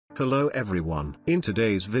Hello everyone. In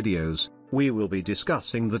today's videos, we will be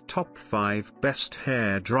discussing the top 5 best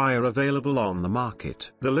hair dryer available on the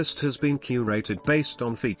market. The list has been curated based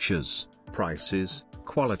on features, prices,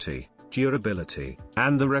 quality, durability,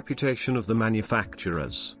 and the reputation of the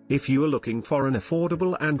manufacturers. If you are looking for an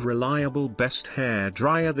affordable and reliable best hair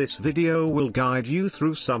dryer, this video will guide you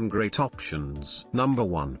through some great options. Number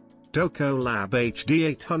 1. DOCO Lab HD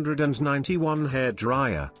 891 Hair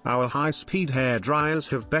Dryer. Our high-speed hair dryers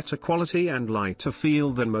have better quality and lighter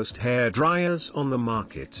feel than most hair dryers on the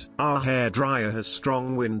market. Our hair dryer has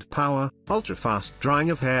strong wind power, ultra-fast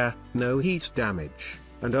drying of hair, no heat damage,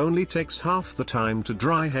 and only takes half the time to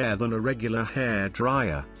dry hair than a regular hair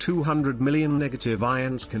dryer. 200 million negative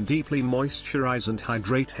ions can deeply moisturize and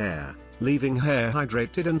hydrate hair, leaving hair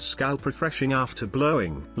hydrated and scalp refreshing after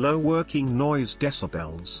blowing. Low working noise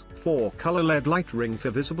decibels. 4-color LED light ring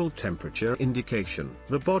for visible temperature indication.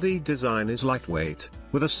 The body design is lightweight,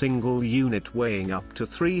 with a single unit weighing up to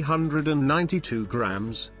 392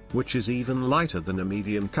 grams, which is even lighter than a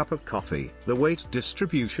medium cup of coffee. The weight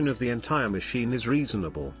distribution of the entire machine is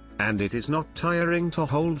reasonable, and it is not tiring to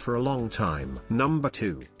hold for a long time. Number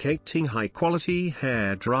 2. KATEENG High Quality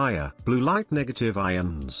Hair Dryer. Blue light negative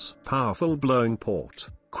ions. Powerful blowing port.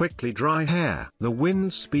 Quickly dry hair. The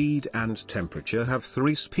wind speed and temperature have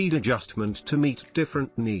 3-speed adjustment to meet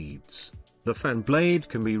different needs. The fan blade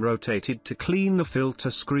can be rotated to clean the filter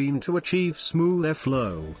screen to achieve smooth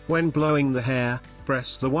airflow. When blowing the hair,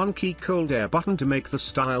 press the 1-key cold air button to make the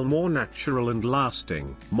style more natural and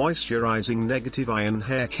lasting. Moisturizing negative ion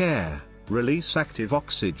hair care. Release active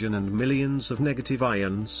oxygen and millions of negative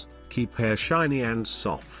ions, keep hair shiny and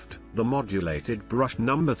soft. The modulated brush.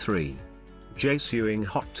 Number 3. Jaysuing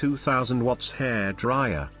Hot 2000 watts Hair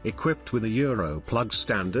Dryer. Equipped with a Euro plug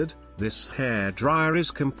standard, this hair dryer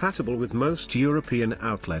is compatible with most European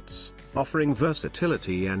outlets, offering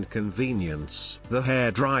versatility and convenience. The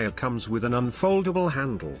hair dryer comes with an unfoldable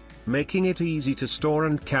handle, making it easy to store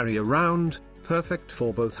and carry around, perfect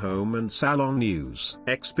for both home and salon use.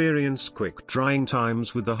 Experience quick drying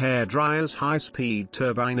times with the hair dryer's high-speed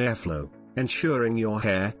turbine airflow, ensuring your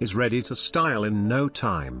hair is ready to style in no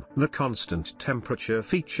time. The constant temperature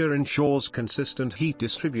feature ensures consistent heat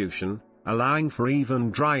distribution, allowing for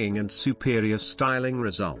even drying and superior styling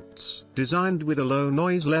results. Designed with a low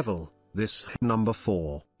noise level, this. Number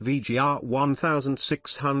 4. VGR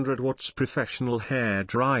 1600 watts Professional Hair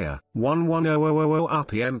Dryer. 11000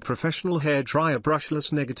 RPM Professional Hair Dryer.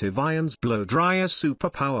 Brushless negative ions blow dryer. Super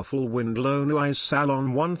powerful wind low noise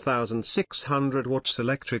salon. 1600 watts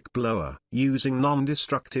electric blower. Using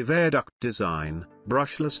non-destructive air duct design,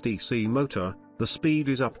 brushless DC motor, the speed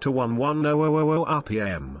is up to 11000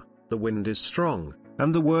 RPM. The wind is strong,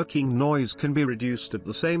 and the working noise can be reduced at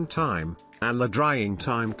the same time, and the drying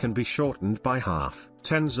time can be shortened by half.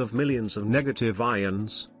 Tens of millions of negative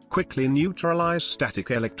ions quickly neutralize static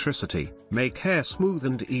electricity, make hair smooth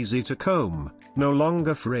and easy to comb, no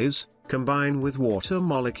longer frizz, combine with water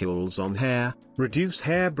molecules on hair, reduce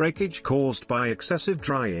hair breakage caused by excessive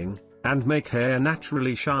drying, and make hair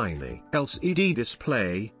naturally shiny. LCD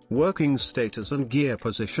display, working status and gear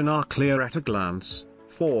position are clear at a glance.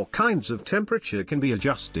 4 kinds of temperature can be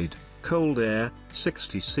adjusted: cold air,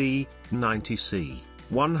 60°C, 90°C,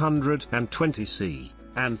 120°C,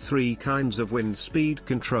 and 3 kinds of wind speed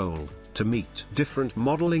control, to meet different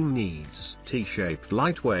modeling needs. T-shaped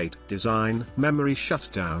lightweight design. Memory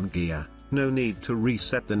shutdown gear, no need to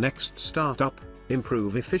reset the next startup.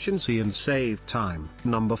 Improve efficiency and save time.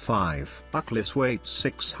 Number 5. UKLISS Weight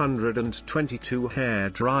 622 Hair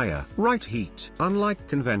Dryer. Right heat. Unlike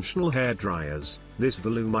conventional hair dryers, this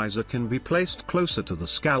volumizer can be placed closer to the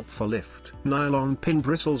scalp for lift. Nylon pin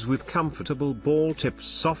bristles with comfortable ball tips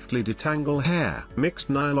softly detangle hair. Mixed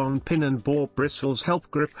nylon pin and ball bristles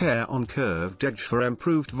help grip hair on curved edge for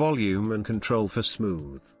improved volume and control for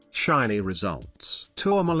smooth, shiny results.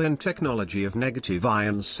 Tourmaline technology of negative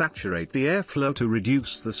ions saturate the airflow to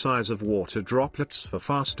reduce the size of water droplets for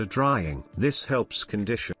faster drying. This helps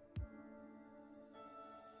condition